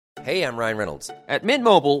Hey, I'm Ryan Reynolds. At Mint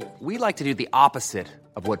Mobile, we like to do the opposite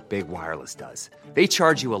of what Big Wireless does. They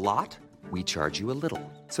charge you a lot, we charge you a little.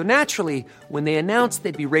 So naturally, when they announced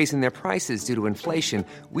they'd be raising their prices due to inflation,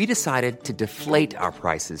 we decided to deflate our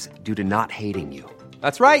prices due to not hating you.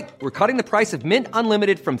 That's right. We're cutting the price of Mint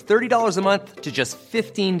Unlimited from $30 a month to just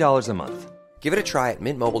 $15 a month. Give it a try at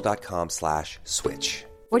mintmobile.com/switch.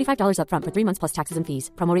 $45 up front for 3 months plus taxes and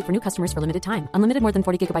fees. Promo rate for new customers for limited time. Unlimited more than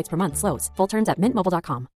 40 gigabytes per month. Slows full terms at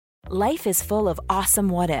mintmobile.com. Life is full of awesome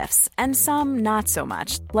what-ifs, and some not so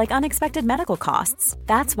much, like unexpected medical costs.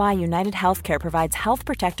 That's why United Healthcare provides Health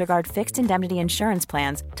Protector Guard fixed indemnity insurance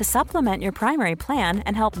plans to supplement your primary plan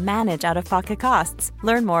and help manage out-of-pocket costs.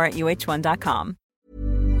 Learn more at uh1.com.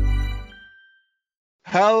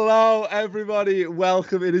 Hello, everybody.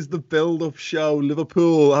 Welcome. It is the build-up show.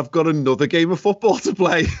 Liverpool have got another game of football to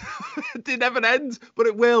play. It never ends, but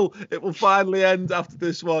it will. It will finally end after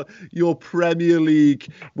this one. Your Premier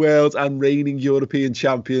League, world and reigning European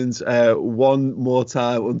champions, one more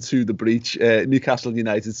time unto the breach. Newcastle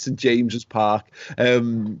United, St James's Park.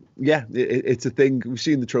 It's a thing. We've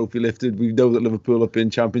seen the trophy lifted. We know that Liverpool have been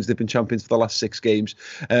champions. They've been champions for the last 6 games.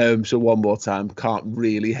 So one more time can't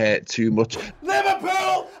really hurt too much.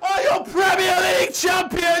 Liverpool are your Premier League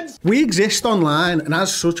champions! We exist online, and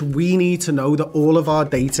as such, we need to know that all of our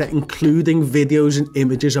data, including videos and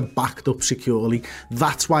images, are backed up securely.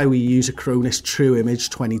 That's why we use Acronis True Image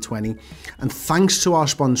 2020. And thanks to our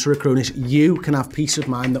sponsor, Acronis, you can have peace of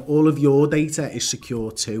mind that all of your data is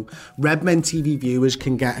secure too. Redmen TV viewers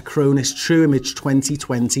can get Acronis True Image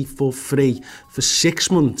 2020 for free for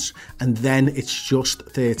 6 months, and then it's just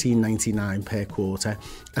 $13.99 per quarter.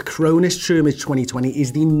 Acronis True Image 2020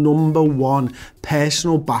 is the #1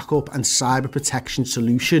 personal backup and cyber protection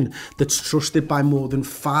solution that's trusted by more than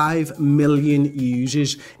 5 million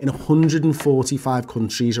users in 145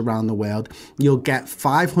 countries around the world. You'll get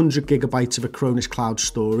 500 gigabytes of Acronis cloud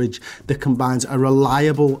storage that combines a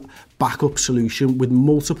reliable backup solution with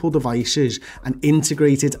multiple devices and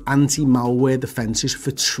integrated anti-malware defenses for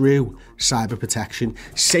true cyber protection.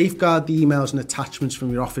 Safeguard the emails and attachments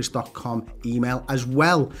from your office.com email, as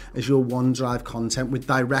well as your OneDrive content with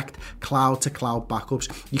direct cloud-to-cloud backups.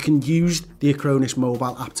 You can use the Acronis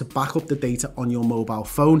mobile app to back up the data on your mobile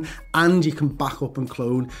phone, and you can back up and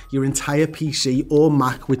clone your entire PC or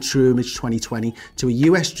Mac with True Image 2020 to a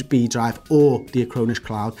USB drive or the Acronis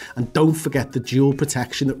cloud. And don't forget the dual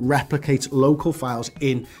protection that replicates local files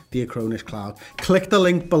in the Acronis cloud. Click the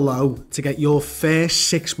link below to get your first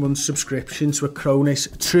 6-month subscription to Acronis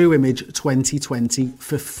True Image 2020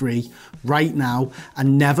 for free right now,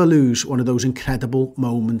 and never lose one of those incredible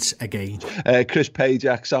moments again. Chris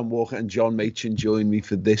Pajak, Sam Walker and John Machin join me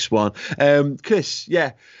for this one. Chris,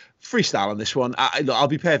 freestyle on this one. I'll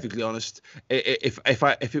be perfectly honest. If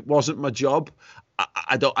it wasn't my job,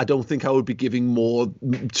 I don't think I would be giving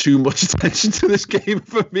too much attention to this game.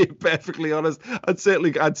 For me, perfectly honest, I'd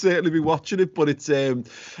certainly be watching it. But it's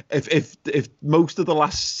if most of the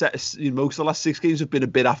last 6 games have been a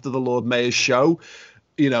bit after the Lord Mayor's show.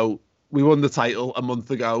 You know, we won the title a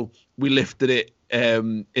month ago. We lifted it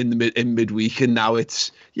in midweek, and now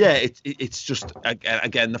it's just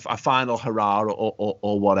again a final hurrah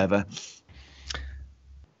or whatever.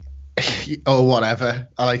 Or whatever.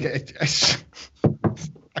 I like it.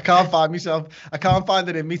 I can't find myself. I can't find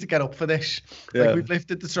it in me to get up for this. Yeah. Like, we've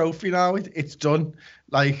lifted the trophy now. It's done.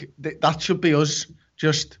 Like, that should be us.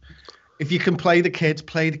 Just, if you can play the kids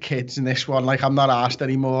in this one. Like, I'm not asked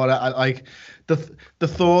anymore. I like the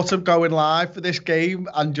thought of going live for this game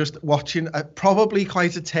and just watching probably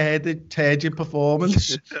quite a turgid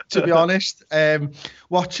performance, to be honest.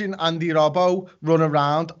 Watching Andy Robbo run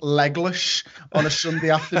around legless on a Sunday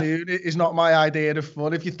afternoon is not my idea of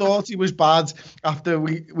fun. If you thought he was bad after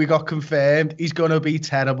we got confirmed, he's going to be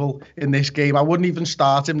terrible in this game. I wouldn't even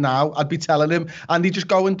start him now. I'd be telling him, Andy, just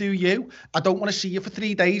go and do you. I don't want to see you for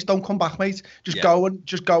 3 days. Don't come back, mate. Just go and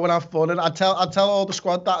have fun. And I'd tell all the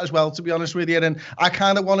squad that as well, to be honest with you. And I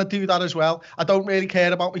kind of want to do that as well. I don't really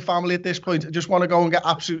care about my family at this point. I just want to go and get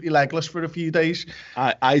absolutely legless for a few days.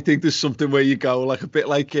 I think there's something where you go like a bit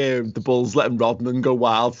like the Bulls letting Rodman go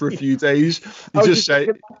wild for a few days. You just say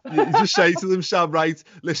to them, Sam, right,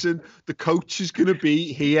 listen, the coach is going to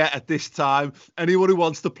be here at this time. Anyone who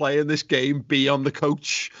wants to play in this game, be on the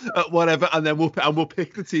coach, whatever, and then we'll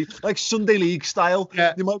pick the team like Sunday League style.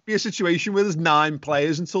 Yeah. There might be a situation where there's 9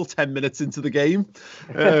 players until 10 minutes into the game.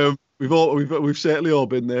 We've certainly all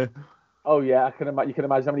been there. Oh yeah, you can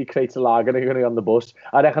imagine how many crates of lager are going to be on the bus.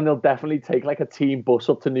 I reckon they'll definitely take like a team bus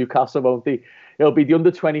up to Newcastle, won't they? It'll be the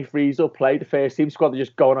under-23s will play. The first team squad are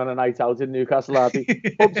just going on a night out in Newcastle, aren't they?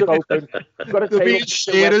 Pubs are open. Got a There'll be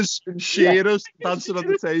table. shearers dancing on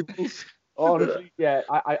the tables. Honestly, yeah,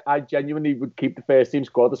 I genuinely would keep the first team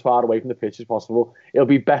squad as far away from the pitch as possible. It'll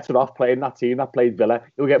be better off playing that team that played Villa.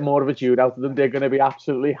 You'll get more of a tune out of them. They're going to be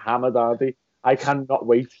absolutely hammered, aren't they? I cannot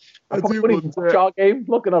wait. I probably won't even watch our game,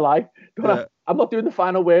 not going to lie. I'm not doing the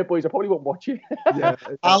final word, boys. I probably won't watch it. Yeah.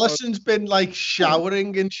 Alisson's been like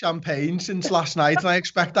showering in champagne since last night, and I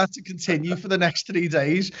expect that to continue for the next 3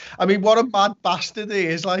 days. I mean, what a mad bastard he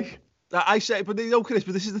is, like. I say, but Chris,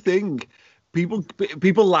 but this is the thing.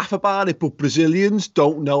 People laugh about it, but Brazilians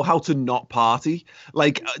don't know how to not party.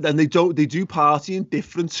 Like, and they do partying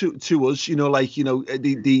different to us.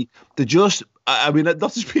 They're just. I mean, not to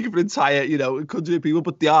speak of an entire, country of people,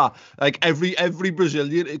 but they are like every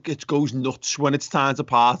Brazilian. It goes nuts when it's time to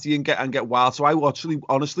party and get wild. So I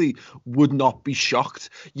honestly would not be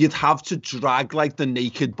shocked. You'd have to drag like the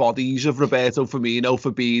naked bodies of Roberto Firmino,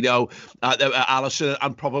 Fabinho, Alisson,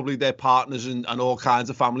 and probably their partners and all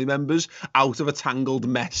kinds of family members out of a tangled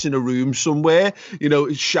mess in a room somewhere.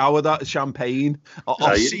 Shower that champagne.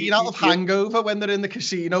 I've seen out of Hangover when they're in the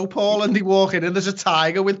casino, Paul, and they walk in and there's a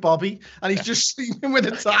tiger with Bobby, and he's just sleeping with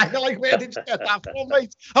a tiger. Like, where did you get that from,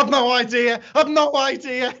 mate? I've no idea.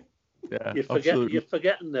 Yeah, you're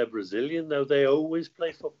forgetting they're Brazilian, though. They always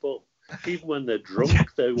play football. Even when they're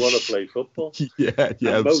drunk, they want to play football.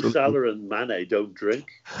 Yeah. Mo Salah and Mane don't drink.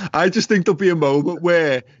 I just think there'll be a moment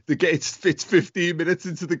where it's 15 minutes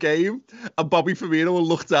into the game and Bobby Firmino will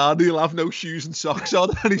look down and he'll have no shoes and socks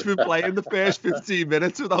on and he's been playing the first 15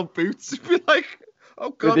 minutes without boots. He'll be like,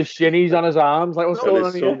 oh, God. With the shinies on his arms. Like, what's going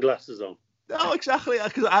on here? Sunglasses on. No, exactly.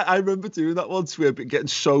 Because I remember doing that once, where getting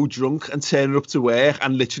so drunk and turning up to work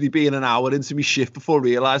and literally being an hour into my shift before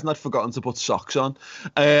realising I'd forgotten to put socks on.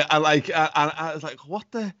 I was like, what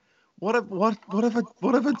have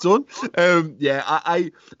I done?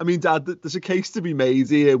 I mean, Dad, there's a case to be made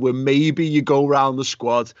here where maybe you go around the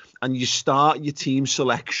squad and you start your team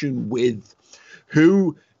selection with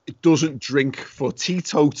who doesn't drink for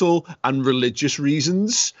teetotal and religious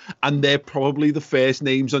reasons, and they're probably the first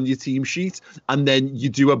names on your team sheet, and then you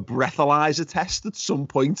do a breathalyzer test at some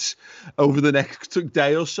point over the next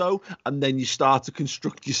day or so, and then you start to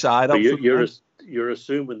construct your side. You're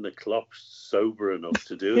assuming the Klopp's sober enough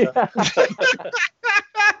to do that.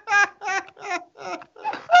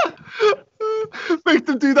 Make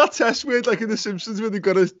them do that test where, like in The Simpsons, where they've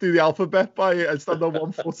got to do the alphabet by it and stand on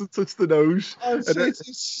one foot and touch the nose. I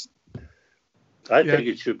think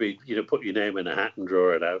it should be, put your name in a hat and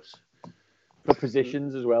draw it out. For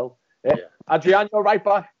positions as well. Yeah. Adrian, you're right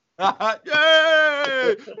back. Yay!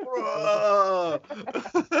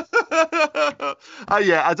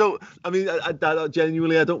 I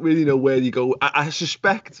genuinely, I don't really know where you go. I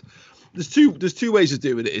suspect there's two ways of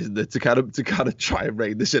doing it, isn't there? To kind of try and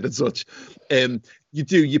rein this in and such. You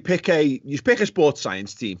pick a sports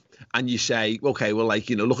science team and you say, okay, well,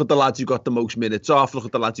 look at the lads who got the most minutes off. Look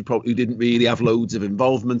at the lads who didn't really have loads of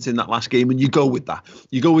involvement in that last game, and you go with that.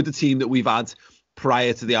 You go with the team that we've had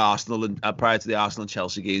prior to the Arsenal and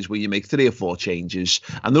Chelsea games, where you make 3 or 4 changes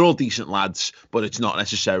and they're all decent lads, but it's not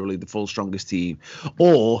necessarily the full strongest team.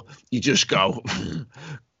 Or you just go,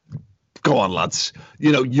 go on, lads.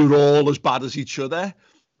 You're all as bad as each other,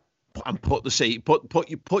 and put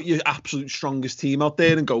your absolute strongest team out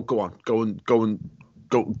there and go and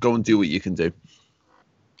do what you can do.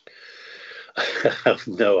 I have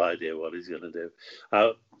no idea what he's going to do.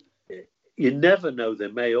 You never know. They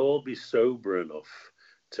may all be sober enough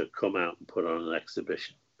to come out and put on an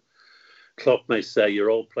exhibition. Klopp may say, "You're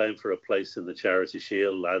all playing for a place in the Charity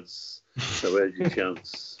Shield, lads. So where's your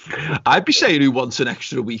chance?" I'd be saying, who wants an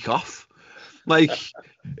extra week off? Like,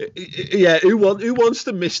 yeah, who wants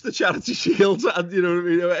to miss the Charity Shield? And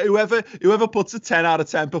whoever puts a 10 out of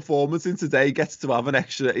 10 performance in today gets to have an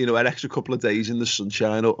extra couple of days in the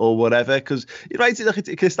sunshine or whatever. Because you're right, because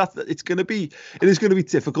it is going to be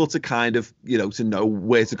difficult to kind of to know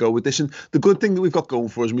where to go with this. And the good thing that we've got going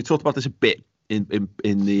for us, and we talked about this a bit in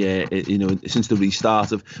the since the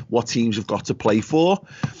restart, of what teams have got to play for.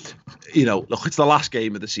 Look, it's the last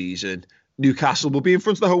game of the season. Newcastle will be in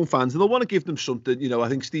front of the home fans and they'll want to give them something. I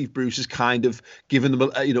think Steve Bruce has kind of given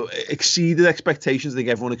them, exceeded expectations. I think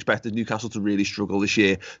everyone expected Newcastle to really struggle this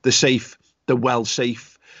year. They're safe. They're well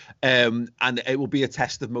safe. And it will be a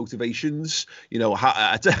test of motivations,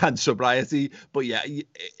 and sobriety. But yeah,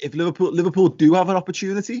 if Liverpool do have an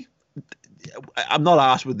opportunity, I'm not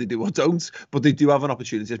asked whether they do or don't, but they do have an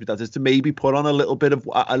opportunity, as my dad says, to maybe put on a little bit of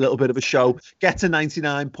a show, get to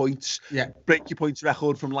 99 points, break your points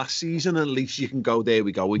record from last season, and at least you can go, there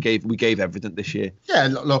we go. We gave everything this year. Yeah,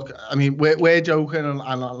 look, I mean, we're joking and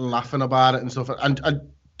laughing about it and stuff, and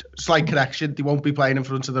slight correction, they won't be playing in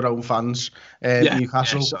front of their own fans,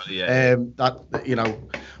 Newcastle.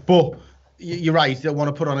 But you're right, they'll want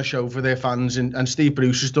to put on a show for their fans, and Steve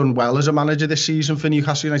Bruce has done well as a manager this season for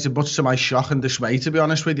Newcastle United, much to my shock and dismay, to be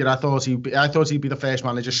honest with you. I thought he'd be the first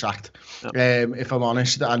manager sacked, if I'm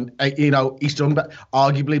honest, and he's done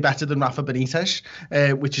arguably better than Rafa Benitez,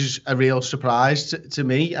 which is a real surprise to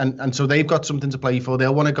me, and so they've got something to play for.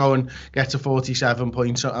 They'll want to go and get to 47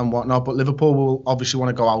 points and whatnot, but Liverpool will obviously want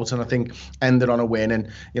to go out and I think end it on a win.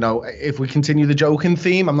 And if we continue the joking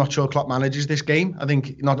theme, I'm not sure Klopp manages this game. I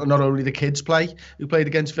think not only the kids play who played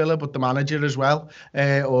against Villa, but the manager as well,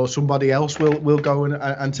 or somebody else will go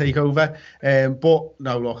and take over. But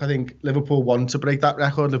no, look, I think Liverpool want to break that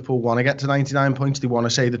record. Liverpool want to get to 99 points. They want to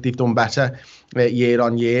say that they've done better year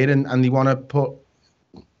on year, and they want to put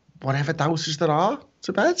whatever doubts there are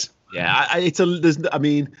to bed. Yeah, I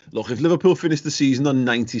mean, look, if Liverpool finish the season on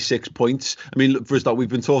 96 points, I mean, for a start, we've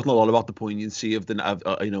been talking a lot about the poignancy of and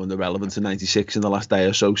the relevance of 96 in the last day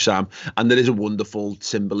or so, Sam, and there is a wonderful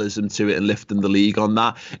symbolism to it and lifting the league on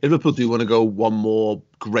that. If Liverpool do want to go one more,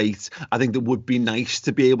 great. I think it would be nice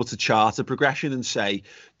to be able to chart a progression and say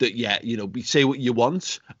that, say what you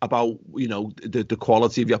want about, the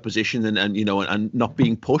quality of your opposition and not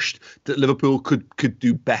being pushed, that Liverpool could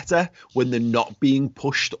do better when they're not being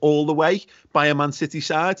pushed all the way by a Man City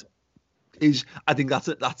side. I think that's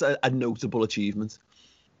a notable achievement.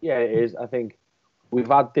 Yeah, it is. I think we've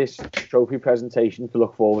had this trophy presentation to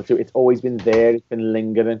look forward to. It's always been there. It's been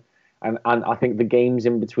lingering. And I think the games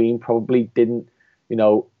in between probably didn't,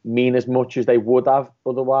 mean as much as they would have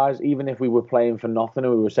otherwise. Even if we were playing for nothing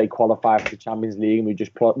and we would say qualify for the Champions League, and we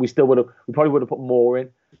probably would have put more in.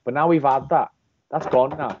 But now we've had that. That's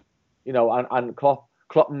gone now. And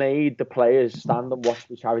Klopp made the players stand and watch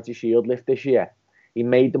the Charity Shield lift this year. He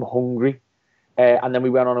made them hungry. And then we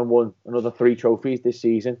went on and won another 3 trophies this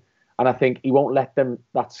season. And I think he won't let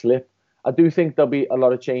that slip. I do think there'll be a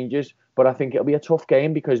lot of changes, but I think it'll be a tough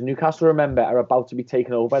game because Newcastle, remember, are about to be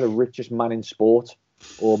taken over by the richest man in sport,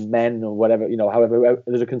 or men, or whatever, however,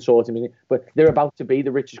 there's a consortium, but they're about to be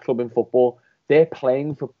the richest club in football. They're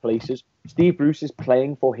playing for places. Steve Bruce is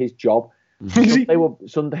playing for his job.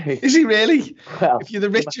 Sunday. Is he really? Well, if you're the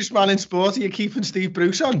richest man in sport, are you keeping Steve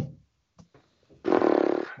Bruce on?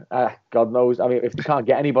 God knows. I mean, if they can't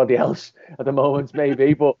get anybody else at the moment,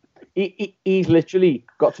 maybe, but he's literally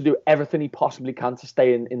got to do everything he possibly can to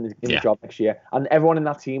stay in the job next year. And everyone in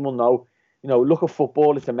that team will know, look at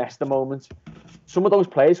football, it's a mess at the moment. Some of those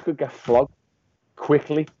players could get flogged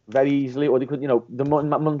quickly, very easily, or they could, the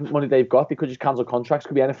money they've got, they could just cancel contracts.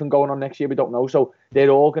 Could be anything going on next year, we don't know. So they're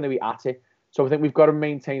all going to be at it. So I think we've got to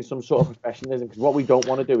maintain some sort of professionalism, because what we don't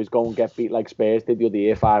want to do is go and get beat like Spurs did the other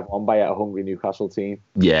year 5-1 by a hungry Newcastle team.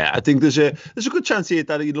 Yeah, I think there's a good chance here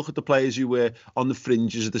that you look at the players who were on the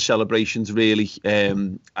fringes of the celebrations, really, at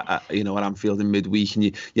Anfield in midweek,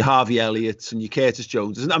 and your Harvey Elliott's and your Curtis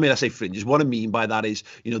Jones. I mean, I say fringes. What I mean by that is,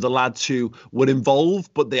 the lads who were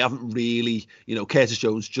involved, but they haven't really, Curtis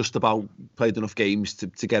Jones just about played enough games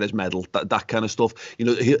to get his medal, that kind of stuff.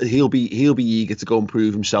 He'll be eager to go and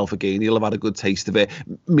prove himself again. He'll have had a good taste of it.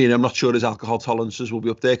 I mean, I'm not sure his alcohol tolerances will be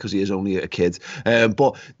up there because he is only a kid.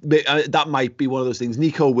 But that might be one of those things.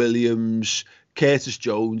 Nico Williams, Curtis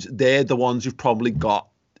Jones, they're the ones who've probably got.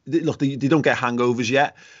 Look, they don't get hangovers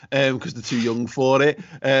yet because they're too young for it.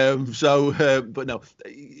 But no,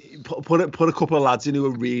 put a couple of lads in who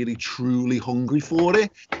are really, truly hungry for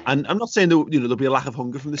it. And I'm not saying that, there'll be a lack of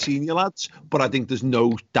hunger from the senior lads, but I think there's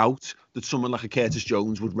no doubt that someone like a Curtis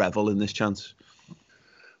Jones would revel in this chance.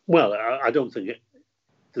 Well, I don't think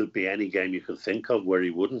there'd be any game you can think of where he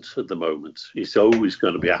wouldn't at the moment. He's always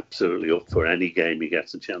going to be absolutely up for any game he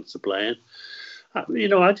gets a chance to play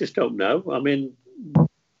in. I just don't know. I mean,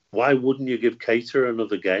 why wouldn't you give Keita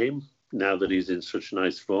another game now that he's in such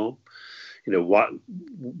nice form?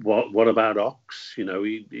 What about Ox?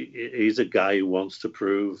 He's a guy who wants to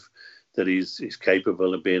prove that he's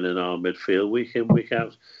capable of being in our midfield week in, week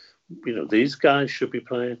out. These guys should be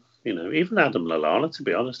playing. Even Adam Lallana, to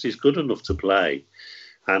be honest, he's good enough to play,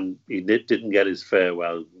 and he didn't get his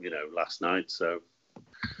farewell, last night. So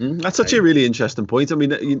that's actually a really interesting point. I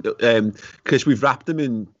mean, Chris, we've wrapped him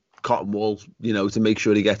in cotton wool, to make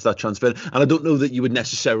sure he gets that transfer. And I don't know that you would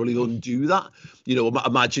necessarily undo that.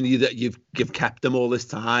 Imagine that you've kept him all this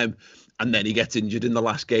time and then he gets injured in the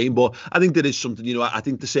last game. But I think there is something, I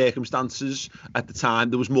think the circumstances at the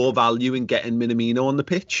time, there was more value in getting Minamino on the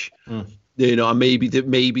pitch. And maybe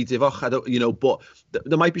Divock, I don't, but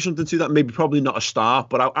there might be something to that. Maybe probably not a start,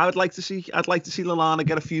 but I would like to see. I'd like to see Lallana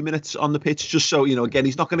get a few minutes on the pitch, just so again,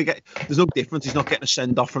 he's not going to get. There's no difference. He's not getting a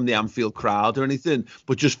send off from the Anfield crowd or anything,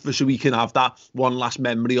 but just so we can have that one last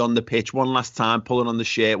memory on the pitch, one last time pulling on the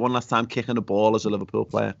shirt, one last time kicking the ball as a Liverpool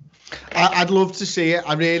player. I'd love to see it.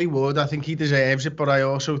 I really would. I think he deserves it, but I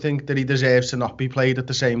also think that he deserves to not be played at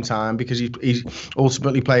the same time because he's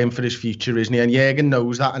ultimately playing for his future, isn't he? And Jurgen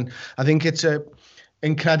knows that, and I think it's a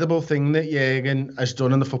incredible thing that Jurgen has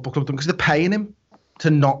done in the football club because they're paying him to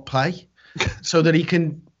not play so that he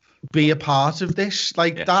can be a part of this.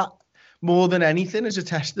 That, more than anything, is a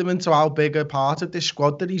testament to how big a part of this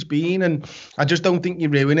squad that he's been. And I just don't think you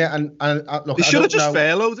ruin it. And look, they should have just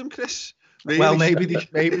furloughed him, Chris. Really? Well, maybe they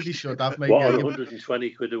should have. Maybe, 120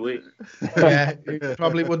 quid a week. Yeah, it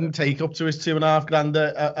probably wouldn't take up to his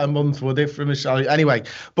 $2,500 a month, would it, from his salary? Anyway,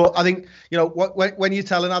 but I think, when you're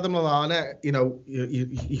telling Adam Lallana,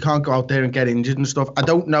 you can't go out there and get injured and stuff. I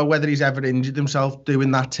don't know whether he's ever injured himself doing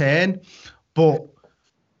that turn, but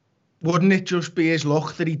wouldn't it just be his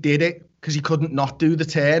luck that he did it because he couldn't not do the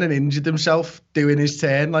turn and injured himself doing his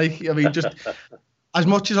turn? Just... As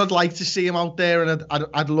much as I'd like to see him out there and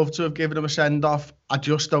I'd love to have given him a send-off, I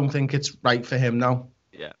just don't think it's right for him now.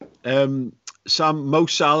 Yeah. Sam, Mo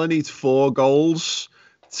Salah needs 4 goals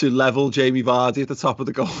to level Jamie Vardy at the top of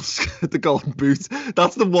the goals, the Golden Boot.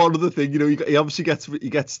 That's the one other thing, he obviously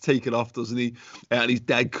gets taken off, doesn't he? And he's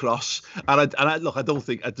dead cross. And I just don't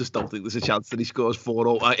think there's a chance that he scores 4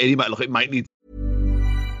 or it might need.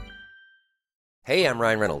 Hey, I'm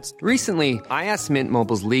Ryan Reynolds. Recently, I asked Mint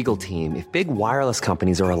Mobile's legal team if big wireless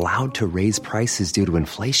companies are allowed to raise prices due to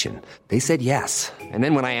inflation. They said yes. And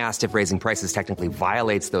then when I asked if raising prices technically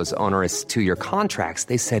violates those onerous 2-year contracts,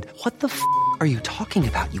 they said, "What the f*** are you talking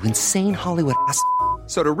about, you insane Hollywood ass?"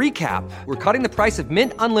 So to recap, we're cutting the price of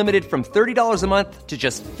Mint Unlimited from $30 a month to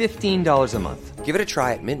just $15 a month. Give it a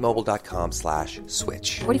try at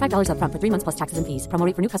mintmobile.com/switch. $45 up front for 3 months plus taxes and fees. Promo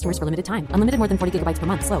rate for new customers for limited time. Unlimited more than 40 gigabytes per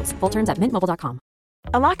month. Slows full terms at mintmobile.com.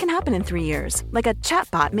 A lot can happen in 3 years, like a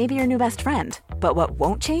chatbot may be your new best friend. But what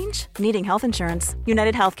won't change? Needing health insurance.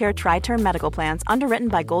 United Healthcare Tri-Term Medical Plans, underwritten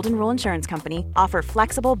by Golden Rule Insurance Company, offer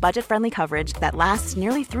flexible, budget-friendly coverage that lasts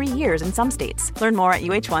nearly 3 years in some states. Learn more at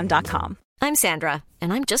uh1.com. I'm Sandra,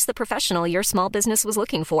 and I'm just the professional your small business was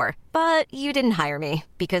looking for. But you didn't hire me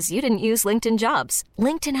because you didn't use LinkedIn Jobs.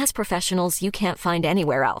 LinkedIn has professionals you can't find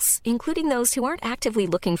anywhere else, including those who aren't actively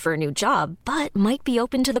looking for a new job, but might be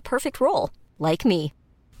open to the perfect role, like me.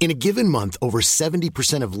 In a given month, over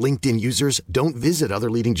 70% of LinkedIn users don't visit other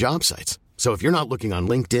leading job sites. So if you're not looking on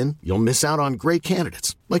LinkedIn, you'll miss out on great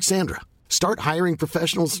candidates like Sandra. Start hiring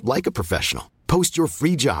professionals like a professional. Post your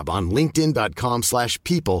free job on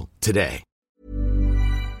linkedin.com/people today.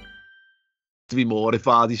 To be more if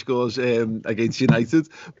Vardy scores against United,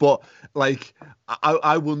 but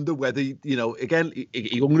I wonder whether again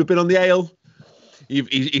he wouldn't have been on the ale.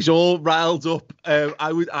 He's all riled up.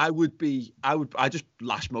 I just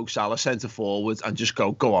lash Mo Salah centre forward and just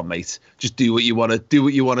go on, mate. Just do what you want to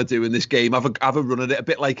do in this game. Have a run at it. A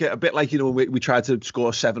bit like when we tried to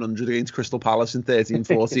score 700 against Crystal Palace in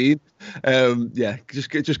 13-14.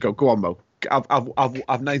 Just go on, Mo.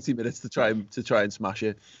 I've 90 minutes to try and smash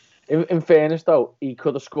it. In fairness, though, he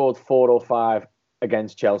could have scored 4 or 5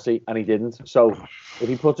 against Chelsea, and he didn't. So if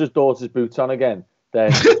he puts his daughter's boots on again,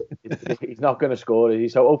 then he's not going to score, is he?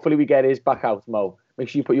 So hopefully we get his back out, Mo. Make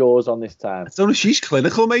sure you put yours on this time. I don't know. She's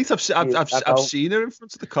clinical, mate. I've seen her in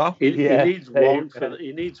front of the car. He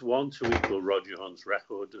needs one to equal Roger Hunt's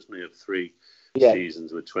record, doesn't he, of 3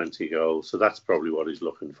 seasons with 20 goals. So that's probably what he's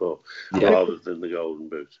looking for, rather than the Golden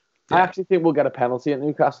Boot. I actually think we'll get a penalty at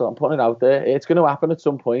Newcastle. I'm putting it out there. It's going to happen at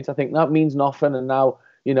some point. I think that means nothing. And now,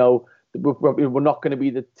 we're not going to be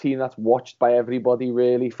the team that's watched by everybody,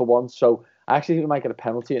 really, for once. So I actually think we might get a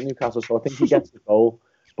penalty at Newcastle. So I think he gets the goal.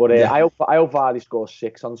 But I hope Vardy scores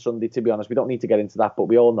 6 on Sunday, to be honest. We don't need to get into that, but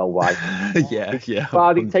we all know why. yeah.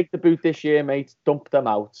 Vardy, take the boot this year, mate. Dump them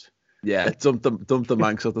out. Yeah, dump the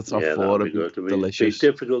Manx at the top 4. That'd be good. Delicious. It's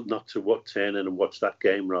difficult not to turn in and watch that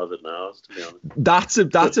game rather than ours, to be honest.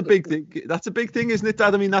 That's a big thing. That's a big thing, isn't it,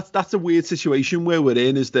 Dad? I mean, that's a weird situation where we're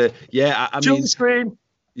in. Is that Dual screen.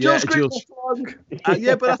 Yeah,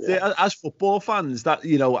 but that's it. As football fans, that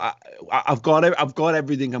I've got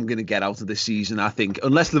everything I'm going to get out of this season. I think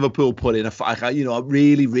unless Liverpool put in a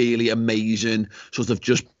really, really amazing sort of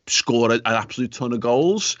just score an absolute ton of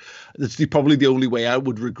goals. That's probably the only way I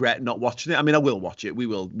would regret not watching it. I mean, I will watch it. We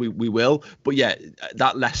will. But yeah,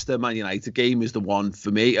 that Leicester Man United game is the one for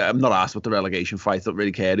me. I'm not asked about the relegation fight. I don't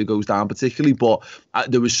really care who goes down particularly, but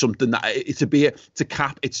there was something that to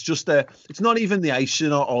cap. It's just it's not even the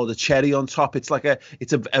icing or the cherry on top. It's like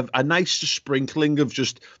it's a nice sprinkling of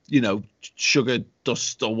just, sugar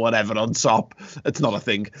dust or whatever on top. It's not a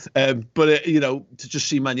thing. But to just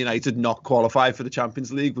see Man United not qualify for the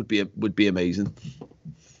Champions League would be amazing.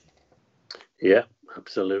 Yeah,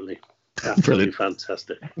 absolutely. Absolutely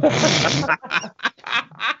fantastic. I've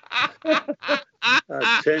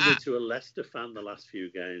turned into a Leicester fan the last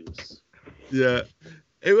few games. Yeah.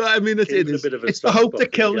 It is. It's the hope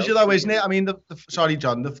that kills you, though, isn't it? I mean, sorry,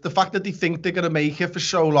 John, the fact that they think they're going to make it for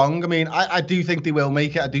so long. I mean, I do think they will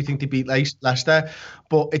make it. I do think they beat Leicester,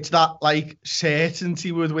 but it's that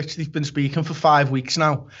certainty with which they've been speaking for 5 weeks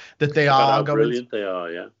now that they are going. Brilliant they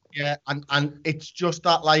are, yeah. Yeah, and it's just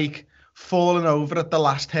that falling over at the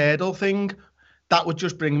last hurdle thing that would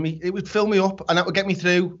just it would fill me up, and that would get me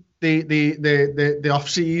through the off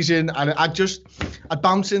season, and I'd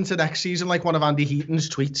bounce into next season like one of Andy Heaton's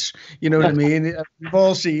tweets. You know what I mean? We've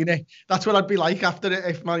all seen it. That's what I'd be like after it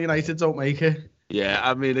if Man United don't make it. Yeah,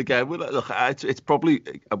 I mean, again, look, it's probably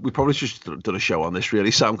we probably should have done a show on this,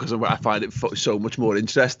 really, Sam, because I find it so much more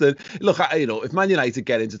interesting. Look, if Man United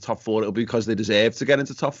get into top four, it'll be because they deserve to get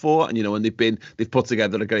into top four, and and they've put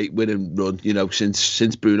together a great winning run,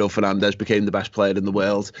 since Bruno Fernandes became the best player in the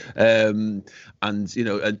world, and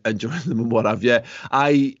joined them and what have you.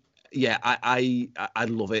 I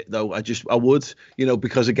love it though. I would,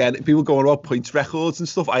 because again, people going about points records and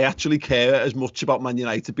stuff. I actually care as much about Man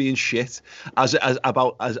United being shit as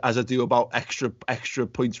I do about extra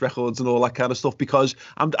points records and all that kind of stuff, because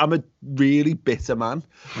I'm a really bitter man.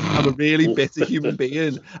 I'm a really bitter human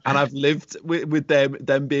being, and I've lived with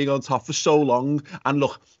them being on top for so long. And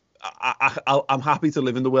look, I'm happy to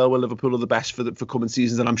live in the world where Liverpool are the best for coming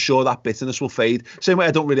seasons, and I'm sure that bitterness will fade. Same way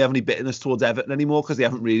I don't really have any bitterness towards Everton anymore, because they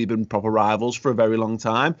haven't really been proper rivals for a very long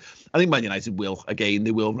time. I think Man United will again.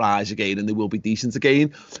 They will rise again, and they will be decent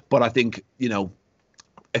again. But I think, I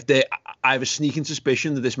have a sneaking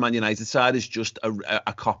suspicion that this Man United side is just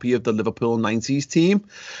a copy of the Liverpool 90s team,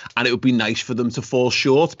 and it would be nice for them to fall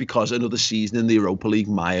short, because another season in the Europa League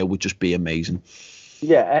mire would just be amazing.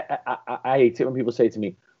 Yeah, I hate it when people say to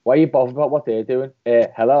me, why are you bothered about what they're doing?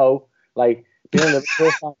 Hello? Being a Liverpool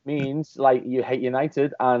fan means, you hate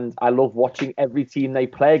United, and I love watching every team they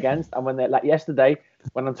play against. And when they're yesterday,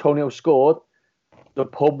 when Antonio scored, the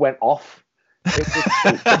pub went off.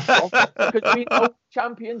 Because we know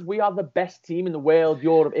champions, we are the best team in the world,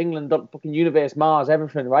 Europe, England, the fucking universe, Mars,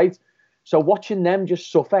 everything, right? So watching them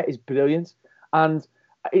just suffer is brilliant. And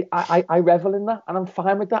I revel in that, and I'm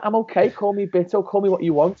fine with that. I'm okay. Call me bitter, call me what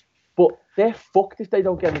you want. But they're fucked if they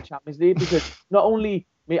don't get in the Champions League, because not only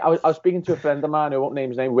me, I was speaking to a friend of mine who won't name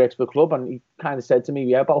his name, who works for the club, and he kind of said to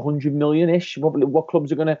me, about 100 million-ish. What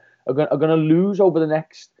clubs are gonna lose over the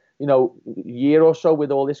next year or so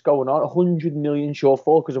with all this going on? 100 million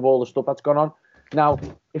shortfall because of all the stuff that's gone on. Now,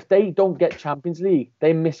 if they don't get Champions League,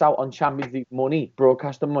 they miss out on Champions League money,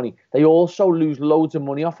 broadcaster money. They also lose loads of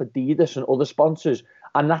money off Adidas and other sponsors,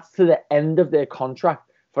 and that's to the end of their contract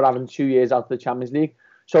for having 2 years out of the Champions League.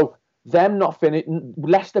 So them not finishing,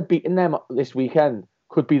 Leicester beating them this weekend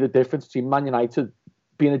could be the difference between Man United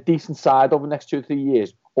being a decent side over the next 2 or 3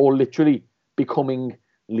 years, or literally becoming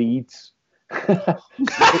Leeds.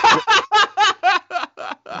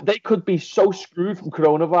 They could be so screwed from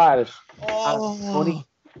coronavirus and money.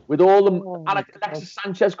 With all the Alexis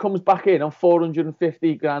Sanchez comes back in on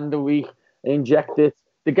 450 grand a week, inject it.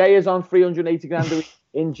 De Gea's on 380 grand a week,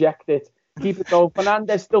 inject it. Keep it going.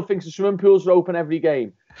 Fernandes still thinks the swimming pools are open every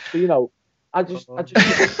game. So, I just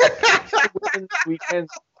this weekend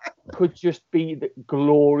could just be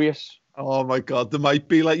glorious. Oh my God, there might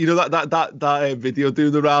be that video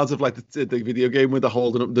doing the rounds of the video game where they're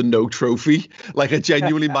holding up the no trophy. I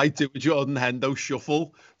genuinely might do a Jordan Hendo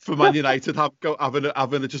shuffle for Man United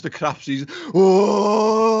having just a crap season.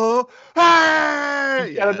 Oh,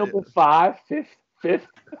 hey! Get a number 5, 5th.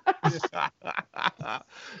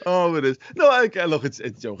 Oh, it is. No, look, it's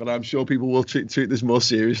joking. I'm sure people will treat this more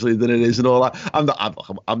seriously than it is and all that. I'm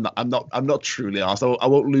not truly arsed. I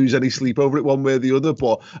won't lose any sleep over it one way or the other.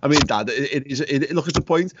 But I mean, Dad, look at the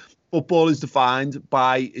point. Football is defined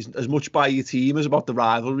by as much by your team as about the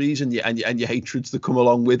rivalries and your hatreds that come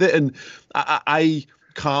along with it. And I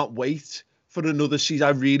can't wait for another season.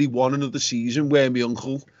 I really want another season where my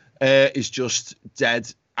uncle is just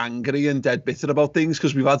dead angry and dead bitter about things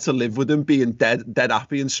because we've had to live with him being dead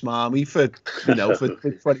happy and smarmy for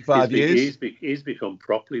 25 years. He's become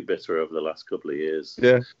properly bitter over the last couple of years.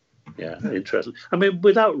 Yeah, interesting. I mean,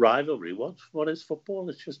 without rivalry, what is football?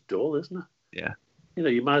 It's just dull, isn't it? Yeah.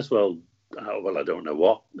 You might as well. I don't know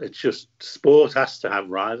what. It's just sport has to have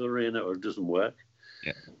rivalry in it, or it doesn't work.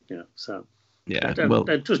 Yeah. So. Yeah.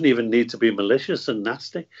 It doesn't even need to be malicious and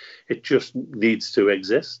nasty. It just needs to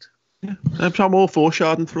exist. Yeah, I'm all for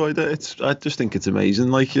Schadenfreude. I just think it's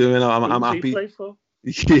amazing. Like, I'm happy. Play for?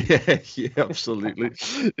 Yeah, absolutely.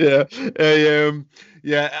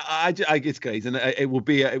 It's great, and it would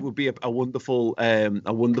be a wonderful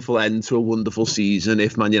end to a wonderful season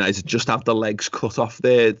if Man United just have the legs cut off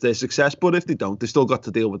their success. But if they don't, they still got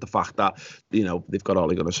to deal with the fact that they've got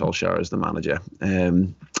Ole Gunnar Solskjaer as the manager.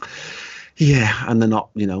 Yeah, and they're not,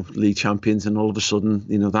 league champions, and all of a sudden,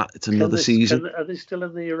 that it's another season. Are they still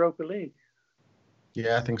in the Europa League?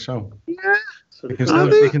 Yeah, I think so. Yeah, so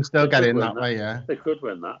they can still get in that way. Yeah, they could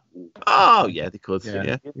win that. Oh yeah, they could.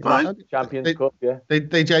 Yeah. Champions Cup. Yeah,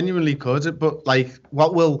 they genuinely could. But like,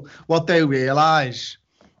 what they realise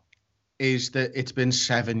is that it's been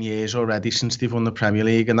 7 years already since they've won the Premier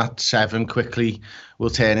League, and that 7 quickly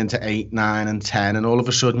will turn into 8, 9 and 10, and all of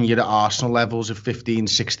a sudden you're at Arsenal levels of 15,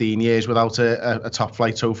 16 years without a top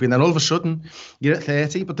flight trophy, and then all of a sudden you're at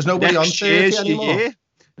 30, but there's nobody on 30 anymore.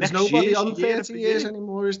 There's nobody on 30 years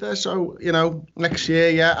anymore, is there? So, next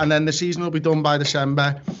year, and then the season will be done by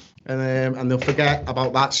December, and they'll forget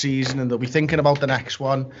about that season, and they'll be thinking about the next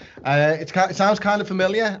one. It sounds kind of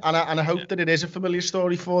familiar, and I hope that it is a familiar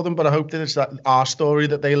story for them, but I hope that it's our story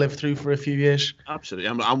that they live through for a few years. Absolutely.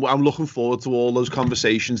 I'm looking forward to all those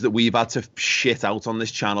conversations that we've had to shit out on this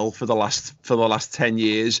channel for the last 10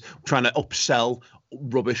 years, trying to upsell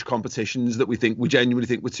rubbish competitions that we genuinely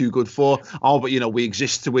think we're too good for. But we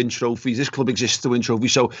exist to win trophies. This club exists to win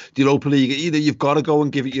trophies. So the Europa League, either you've got to go and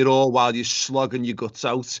give it your all while you're slugging your guts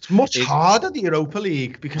out. It's much harder, the Europa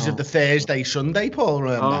League, because of the Thursday-Sunday, Paul.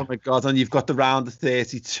 Remember? Oh my God! And you've got the round of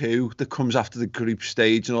 32 that comes after the group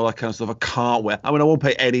stage and all that kind of stuff. I can't wait. I won't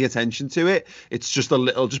pay any attention to it. It's just be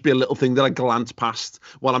a little thing that I glance past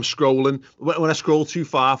while I'm scrolling. When I scroll too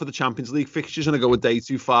far for the Champions League fixtures and I go a day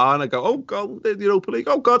too far and I go, oh God, the Europa League,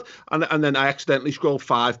 oh God, and then I accidentally scroll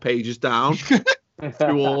 5 pages down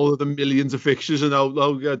through all of the millions of fixtures, and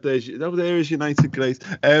there is United, great.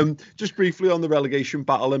 Just briefly on the relegation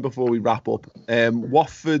battle, and before we wrap up,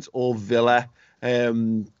 Watford or Villa?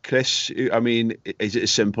 Chris, I mean, is it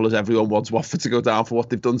as simple as everyone wants Watford to go down for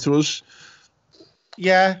what they've done to us?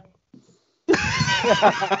 Yeah.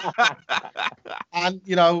 And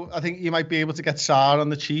I think you might be able to get Sarr on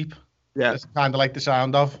the cheap. Yeah, it's kind of like the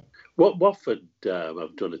sound of. Watford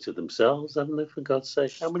have done it to themselves, haven't they, for God's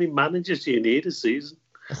sake? How many managers do you need a season?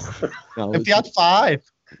 If you had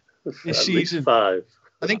 5 this season. 5.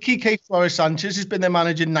 I think Quique Flores Sanchez has been their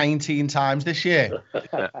manager 19 times this year.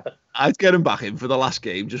 I'd get him back in for the last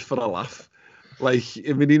game just for a laugh. Like,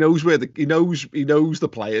 I mean, he knows where he knows the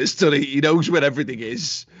players. He knows where everything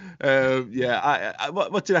is. What do you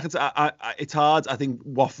reckon? It's hard. I think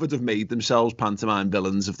Watford have made themselves pantomime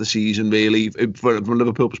villains of the season, really. From a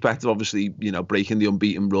Liverpool perspective, obviously, breaking the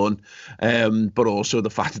unbeaten run, but also the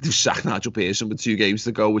fact that they've sacked Nigel Pearson with 2 games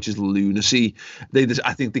to go, which is lunacy.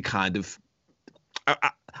 I think they kind of.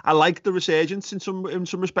 I like the resurgence in some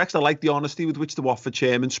respects. I like the honesty with which the Watford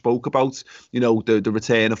chairman spoke about, the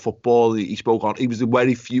return of football. He spoke on. He was one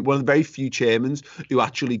of the very few chairmen who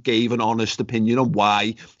actually gave an honest opinion on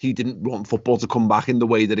why he didn't want football to come back in the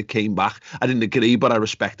way that it came back. I didn't agree, but I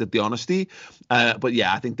respected the honesty. But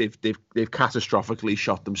yeah, I think they've catastrophically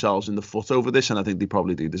shot themselves in the foot over this, and I think they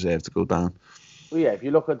probably do deserve to go down. Well, yeah, if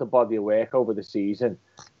you look at the body of work over the season,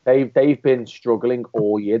 they've been struggling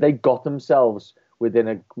all year. They got themselves within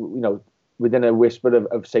a whisper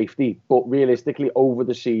of safety, but realistically over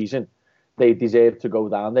the season they deserved to go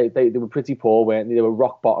down. They were pretty poor, weren't they? They were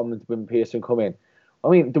rock bottom when Pearson come in. I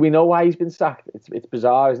mean, do we know why he's been sacked? It's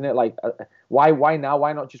bizarre, isn't it? Like, why now?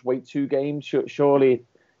 Why not just wait 2 games? Surely,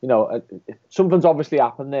 something's obviously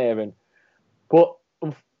happened there. But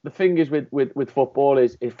the thing is with football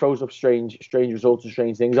is it throws up strange results and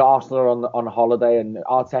strange things. Arsenal are on holiday, and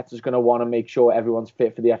Arteta's going to want to make sure everyone's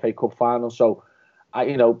fit for the FA Cup final. So,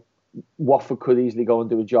 Watford could easily go and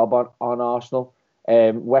do a job on Arsenal.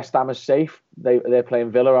 West Ham is safe. They're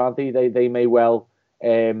playing Villa, aren't they? They may well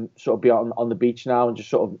sort of be on the beach now and just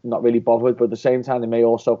sort of not really bothered. But at the same time, they may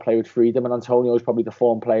also play with freedom. And Antonio is probably the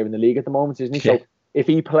form player in the league at the moment, isn't he? Yeah. So if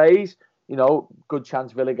he plays, good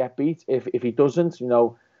chance Villa get beat. If he doesn't,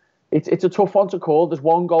 it's a tough one to call. There's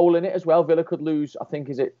 1 goal in it as well. Villa could lose, I think,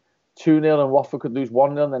 is it 2-0 and Watford could lose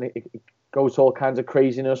 1-0, and then it goes to all kinds of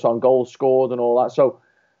craziness on goals scored and all that. So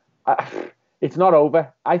it's not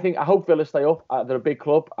over. I hope Villa stay up. They're a big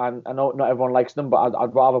club, and I know not everyone likes them, but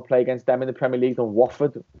I'd rather play against them in the Premier League than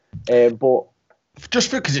Watford. But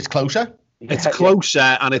just because it's closer. It's closer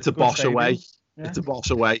and it's a boss stadium. away. Yeah. It's a boss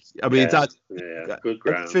away. I mean, Dad, good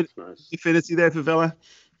ground. Nice. Affinity there for Villa?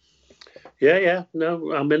 Yeah.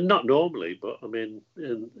 No, I mean, not normally, but I mean,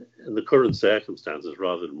 in the current circumstances,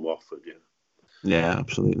 rather than Watford, yeah. Yeah,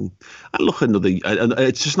 absolutely. And look,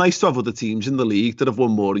 it's just nice to have other teams in the league that have won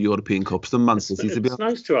more European Cups than Man City. It's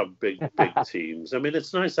nice to have big teams. I mean,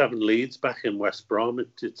 it's nice having Leeds back in West Brom.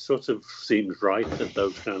 It sort of seems right that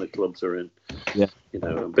those kind of clubs are in. Yeah. You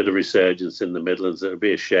know, a bit of resurgence in the Midlands. It would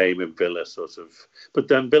be a shame if Villa sort of... But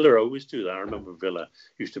then Villa always do that. I remember Villa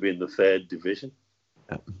used to be in the 3rd division.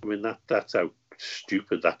 Yeah. I mean, that's how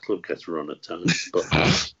stupid that club gets run at times.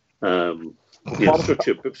 But... yeah,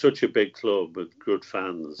 such a big club with good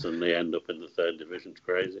fans, and they end up in the 3rd division. It's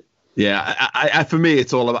crazy. Yeah, I for me,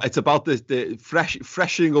 it's about the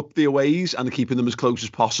freshening up the aways and keeping them as close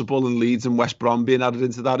as possible. And Leeds and West Brom being added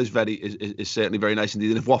into that is certainly very nice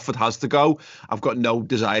indeed. And if Watford has to go, I've got no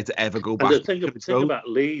desire to ever go back. And the thing about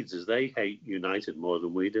Leeds is they hate United more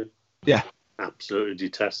than we do. Yeah, absolutely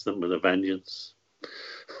detest them with a vengeance.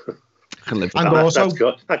 Can live with and that. also,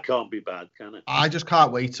 that can't be bad, can it? I just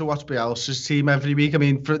can't wait to watch Bielsa's team every week. I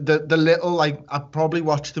mean, for the little, I've probably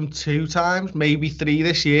watched them 2 times, maybe 3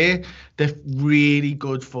 this year. They're really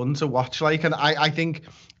good fun to watch. And I think,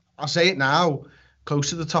 I'll say it now,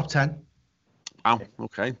 close to the top 10. Oh,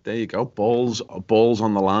 okay. There you go. Balls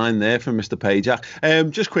on the line there from Mr. Pajak.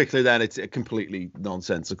 Just quickly then, it's completely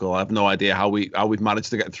nonsensical. I have no idea how we've managed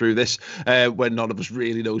to get through this when none of us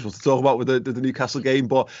really knows what to talk about with the Newcastle game.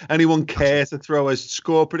 But anyone care to throw a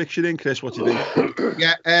score prediction in? Chris, what do you think?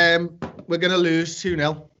 Yeah, we're going to lose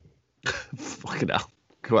 2-0. Fucking hell.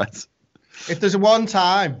 Go ahead. If there's one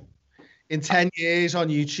time in 10 years on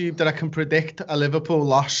YouTube that I can predict a Liverpool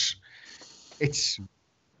loss, it's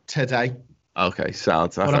today. Okay,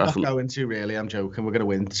 sounds. But I'm not going to, really. I'm joking. We're going to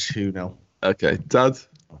win 2-0. Okay, Dad?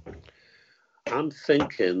 I'm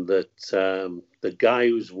thinking that the guy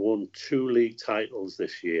who's won 2 league titles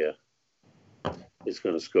this year is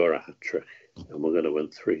going to score a hat-trick, and we're going to win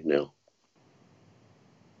 3-0.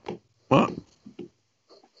 What?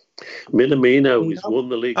 Minamino, who's won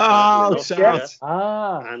the league title in Austria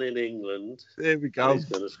and in England. There we go. He's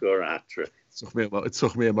going to score a hat-trick. It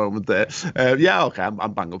took me a moment there. Yeah, okay,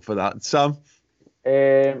 I'm bang up for that. Sam?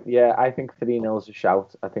 Yeah, I think 3-0 is a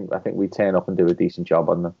shout. I think we turn up and do a decent job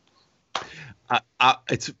on them. I'm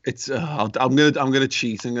gonna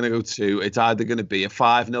cheat. I'm gonna go 2. It's either gonna be a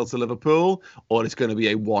 5-0 to Liverpool or it's gonna be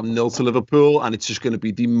a 1-0 to Liverpool, and it's just gonna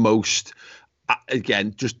be the most,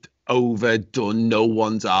 again, just overdone. No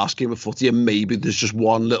one's asking for footy, and maybe there's just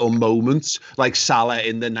one little moment like Salah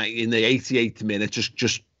in the 88th minute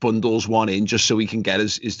just bundles one in just so he can get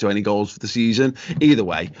his 20 goals for the season. Either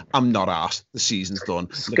way, I'm not asked. The season's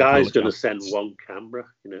done. Sky's going to send one camera,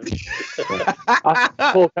 you know.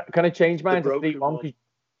 Paul, can I change mine to 3-1? Because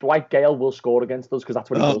Dwight Gale will score against us because that's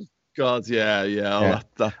what he does. God, yeah. Oh,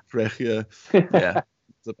 that prick, yeah.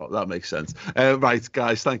 That makes sense. Right,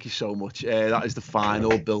 guys, thank you so much. That is the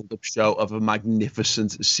final build-up show of a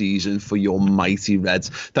magnificent season for your mighty Reds.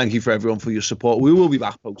 Thank you for everyone for your support. We will be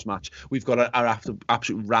back post-match. We've got our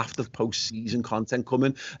absolute raft of post-season content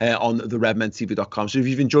coming on the redmentv.com. So if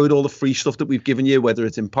you've enjoyed all the free stuff that we've given you, whether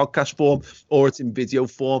it's in podcast form or it's in video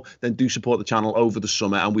form, then do support the channel over the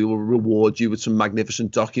summer, and we will reward you with some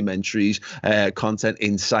magnificent documentaries, content,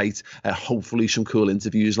 insight, hopefully some cool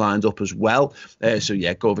interviews lined up as well. So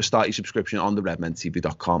yeah, go over, start your subscription on the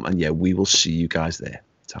redmentv.com, and yeah, we will see you guys there.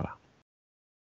 Ta-ra.